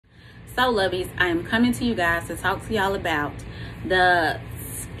So lovies, I am coming to you guys to talk to y'all about the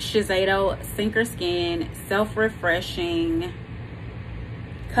Shiseido Synchro Skin Self-Refreshing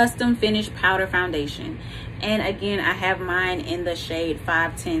Custom Finish Powder Foundation. And again, I have mine in the shade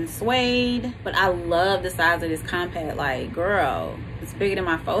 510 Suede, but I love the size of this compact. Like, girl, it's bigger than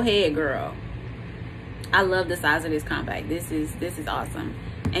my forehead, girl. I love the size of this compact. This is awesome,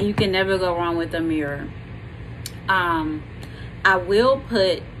 and you can never go wrong with a mirror. I will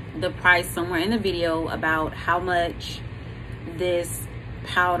put the price somewhere in the video about how much this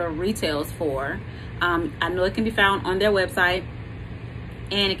powder retails for. I know it can be found on their website,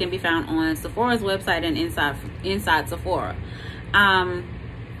 and it can be found on Sephora's website and inside Sephora.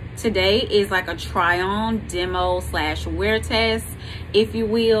 Today is like a try-on demo / wear test, if you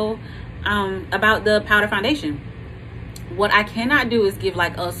will, about the powder foundation. What I cannot do is give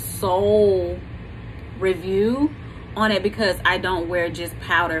like a sole review on it because I don't wear just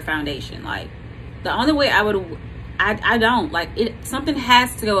powder foundation. Like, the only way I would, I don't like it. Something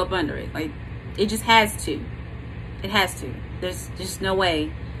has to go up under it. Like, it just has to. It has to. There's just no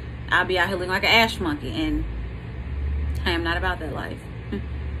way I'll be out here looking like an ash monkey, and I am not about that life.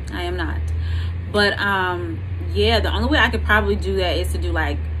 I am not. But yeah, the only way I could probably do that is to do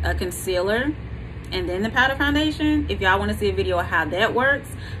like a concealer and then the powder foundation. If y'all want to see a video of how that works,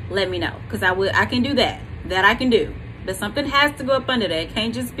 let me know, because I can do that. That I can do. But something has to go up under that. It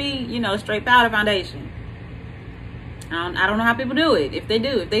can't just be, you know, straight powder foundation. I don't know how people do it. If they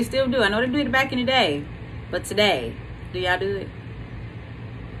do, if they still do. I know they do it back in the day. But today, do y'all do it?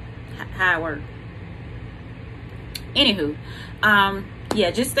 How it work? Anywho,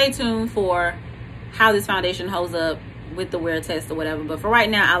 yeah, just stay tuned for how this foundation holds up with the wear test or whatever. But for right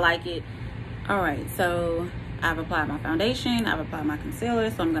now, I like it. All right, so I've applied my foundation. I've applied my concealer.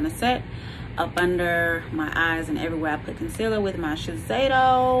 So I'm going to set up under my eyes and everywhere I put concealer with my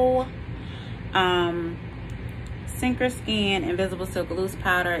Shiseido Synchro Skin Invisible Silk Loose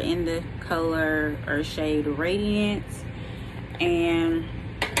Powder in the color or shade Radiance. And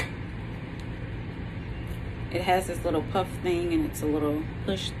it has this little puff thing, and it's a little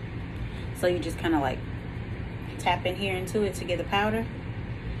push, so you just kind of like tap in here into it to get the powder,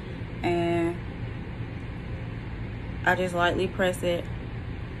 and I just lightly press it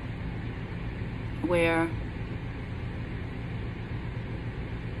where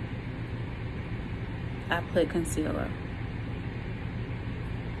I put concealer,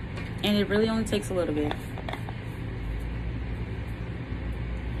 and it really only takes a little bit.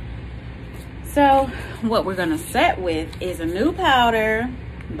 So what we're gonna set with is a new powder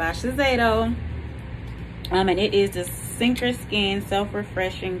by Shiseido, and it is the Synchro Skin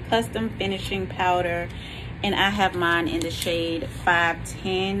Self-Refreshing Custom Finishing Powder, and I have mine in the shade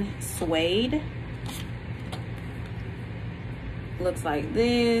 510 Suede. Looks like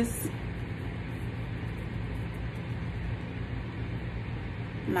this.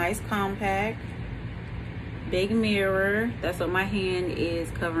 Nice compact, big mirror. That's what my hand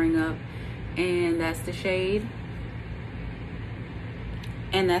is covering up, and that's the shade,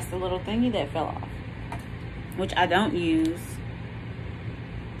 and that's the little thingy that fell off, which I don't use,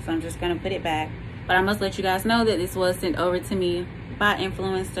 so I'm just gonna put it back. But I must let you guys know that this was sent over to me by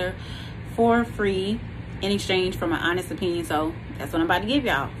influencer for free in exchange for my honest opinion. So that's what I'm about to give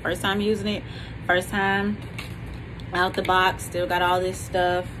y'all. First time using it, first time out the box, still got all this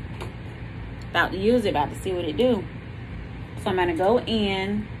stuff, about to use it, about to see what it do. So I'm gonna go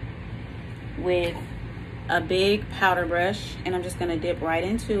in with a big powder brush, and I'm just gonna dip right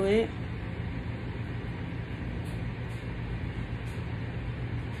into it.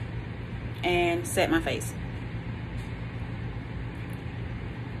 And set my face.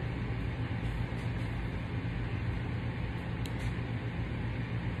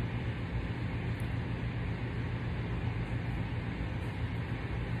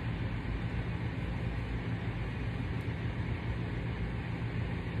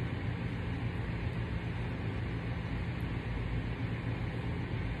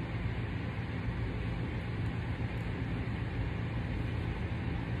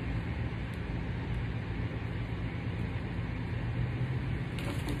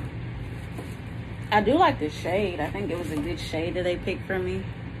 I do like this shade. I think it was a good shade that they picked for me.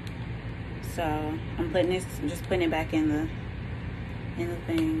 So I'm putting this, just putting it back in the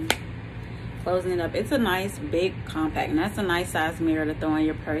thing, closing it up. It's a nice big compact, and that's a nice size mirror to throw in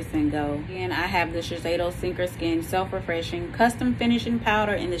your purse and go. Again, I have the Shiseido Synchro Skin Self-Refreshing Custom Finishing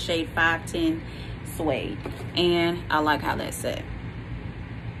Powder in the shade 510 Suede, and I like how that's set.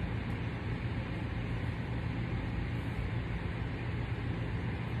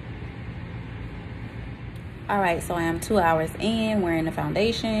 All right, so I am 2 hours in wearing the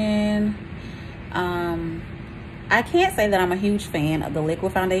foundation. I can't say that I'm a huge fan of the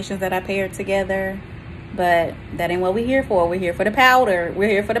liquid foundations that I paired together, but that ain't what we're here for. We're here for the powder. We're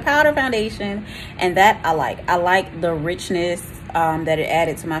here for the powder foundation, and that I like. I like the richness that it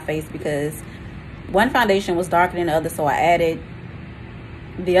added to my face, because one foundation was darker than the other, so I added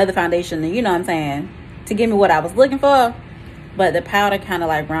the other foundation, you know what I'm saying, to give me what I was looking for. But the powder kind of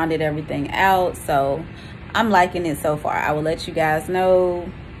like rounded everything out, so I'm liking it so far. I will let you guys know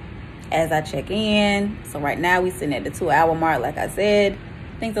as I check in. So right now we sitting at the 2 hour mark. Like I said,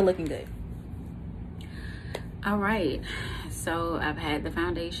 things are looking good. All right, so I've had the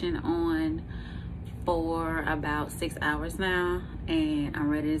foundation on for about 6 hours now, and I'm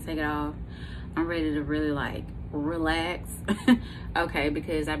ready to take it off. I'm ready to really like relax. Okay,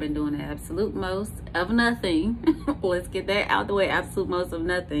 because I've been doing the absolute most of nothing. Let's get that out the way, absolute most of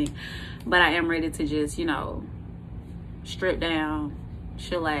nothing. But I am ready to just, you know, strip down,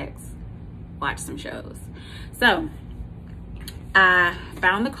 chillax, watch some shows. So I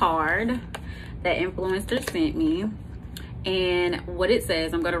found the card that influencer sent me, and what it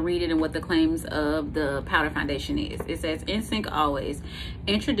says, I'm going to read it and what the claims of the powder foundation is. It says, in sync always,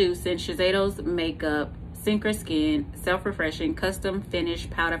 introducing Shiseido's makeup Synchro Skin self-refreshing custom finish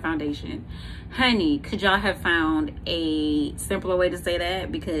powder foundation. Honey, could y'all have found a simpler way to say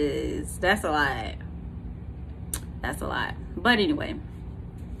that? Because that's a lot. That's a lot. But anyway,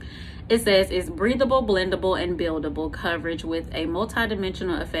 it says it's breathable, blendable, and buildable coverage with a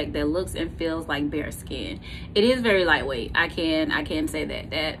multi-dimensional effect that looks and feels like bare skin. It is very lightweight. I can say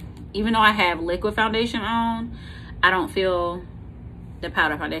that even though I have liquid foundation on, I don't feel the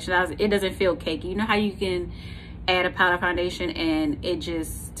powder foundation. It doesn't feel cakey. You know how you can add a powder foundation and it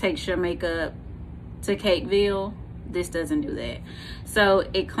just takes your makeup to Cakeville? This doesn't do that. So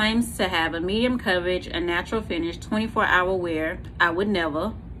it claims to have a medium coverage, a natural finish, 24-hour wear. I would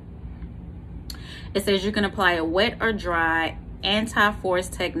never. It says you can apply a wet or dry anti-force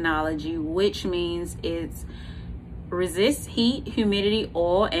technology, which means it's resists heat, humidity,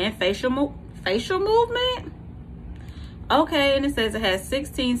 oil, and facial movement. Okay, and it says it has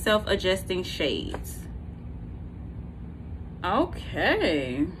 16 self-adjusting shades.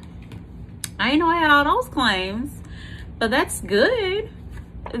 Okay. I didn't know I had all those claims, but that's good.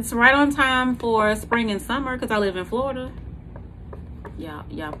 It's right on time for spring and summer because I live in Florida.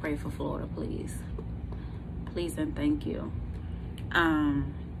 Y'all pray for Florida, please. Please and thank you.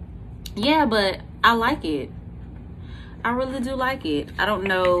 Yeah, but I like it. I really do like it. I don't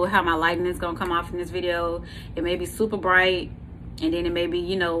know how my lighting is gonna come off in this video. It may be super bright, and then it may be,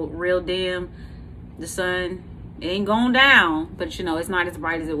 you know, real dim. The sun ain't going down, but you know, it's not as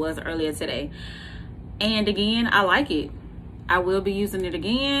bright as it was earlier today. And again, I like it. I will be using it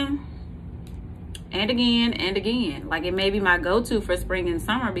again and again and again. Like, it may be my go-to for spring and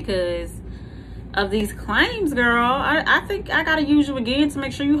summer because of these claims, girl. I think I gotta use you again to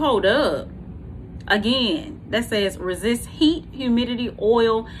make sure you hold up. Again, that says resist heat, humidity,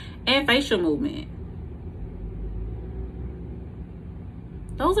 oil, and facial movement.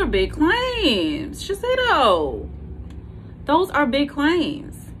 Those are big claims, Shiseido. Those are big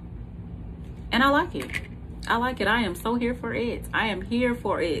claims. And I like it. I like it. I am so here for it. I am here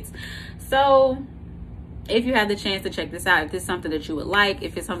for it. So if you have the chance to check this out, if it's something that you would like,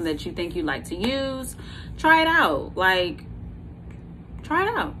 if it's something that you think you'd like to use, try it out. Like, try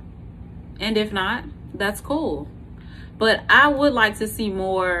it out. And if not, that's cool. But I would like to see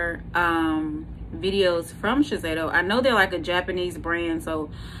more videos from Shiseido. I know they're like a Japanese brand, so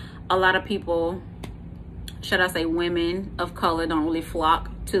a lot of people, should I say women of color, don't really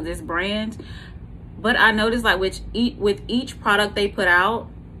flock to this brand. But I noticed, like, with each product they put out,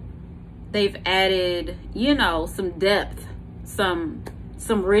 they've added, you know, some depth, some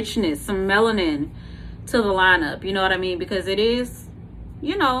richness, some melanin to the lineup. You know what I mean? Because it is,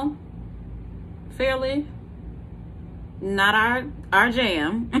 you know, fairly not our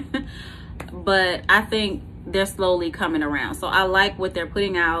jam. But I think they're slowly coming around. So I like what they're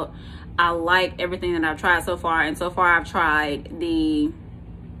putting out. I like everything that I've tried so far. And so far I've tried the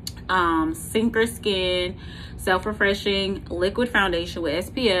Synchro Skin self-refreshing liquid foundation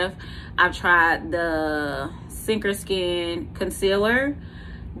with SPF. I've tried the Synchro Skin concealer,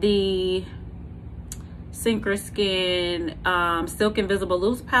 the Synchro Skin Silk Invisible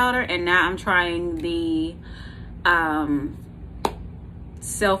Loose Powder, and now I'm trying the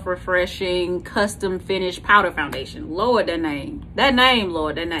self-refreshing custom finish powder foundation. Lord, that name.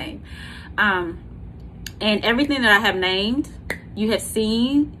 Lord, that name. And everything that I have named, you have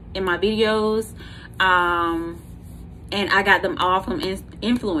seen in my videos. and I got them all from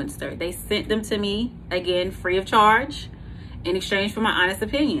Influencer. They sent them to me, again, free of charge, in exchange for my honest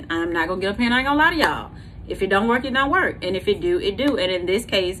opinion. I'm not gonna get up here and I ain't gonna lie to y'all. If it don't work, it don't work. And if it do, it do. And in this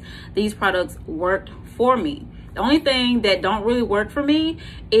case, these products worked for me. The only thing that don't really work for me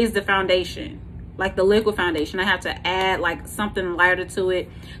is the foundation, like the liquid foundation. I have to add like something lighter to it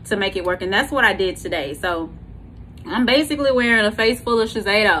to make it work. And that's what I did today. So I'm basically wearing a face full of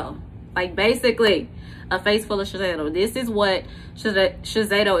Shiseido. Like basically a face full of Shiseido. This is what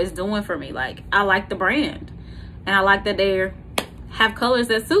Shiseido is doing for me. Like, I like the brand. And I like that they have colors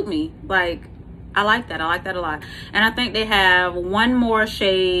that suit me. Like, I like that. I like that a lot. And I think they have one more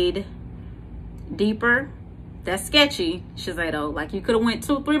shade deeper. That's sketchy, Shiseido. Like, you could have went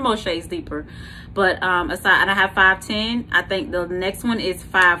 2-3 more shades deeper. But aside, and I have 510. I think the next one is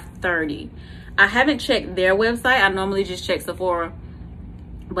 530. I haven't checked their website. I normally just check Sephora.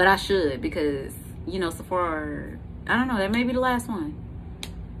 But I should, because, you know, Sephora, I don't know, that may be the last one.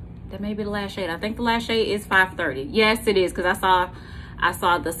 That may be the last shade. I think the last shade is 530. Yes, it is, because I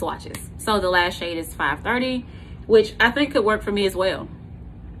saw the swatches. So the last shade is 530, which I think could work for me as well.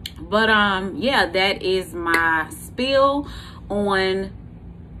 But yeah, that is my spiel on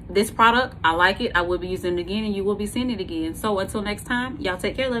this product. I like it. I will be using it again, and you will be seeing it again. So until next time, y'all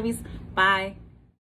take care, lovies. Bye.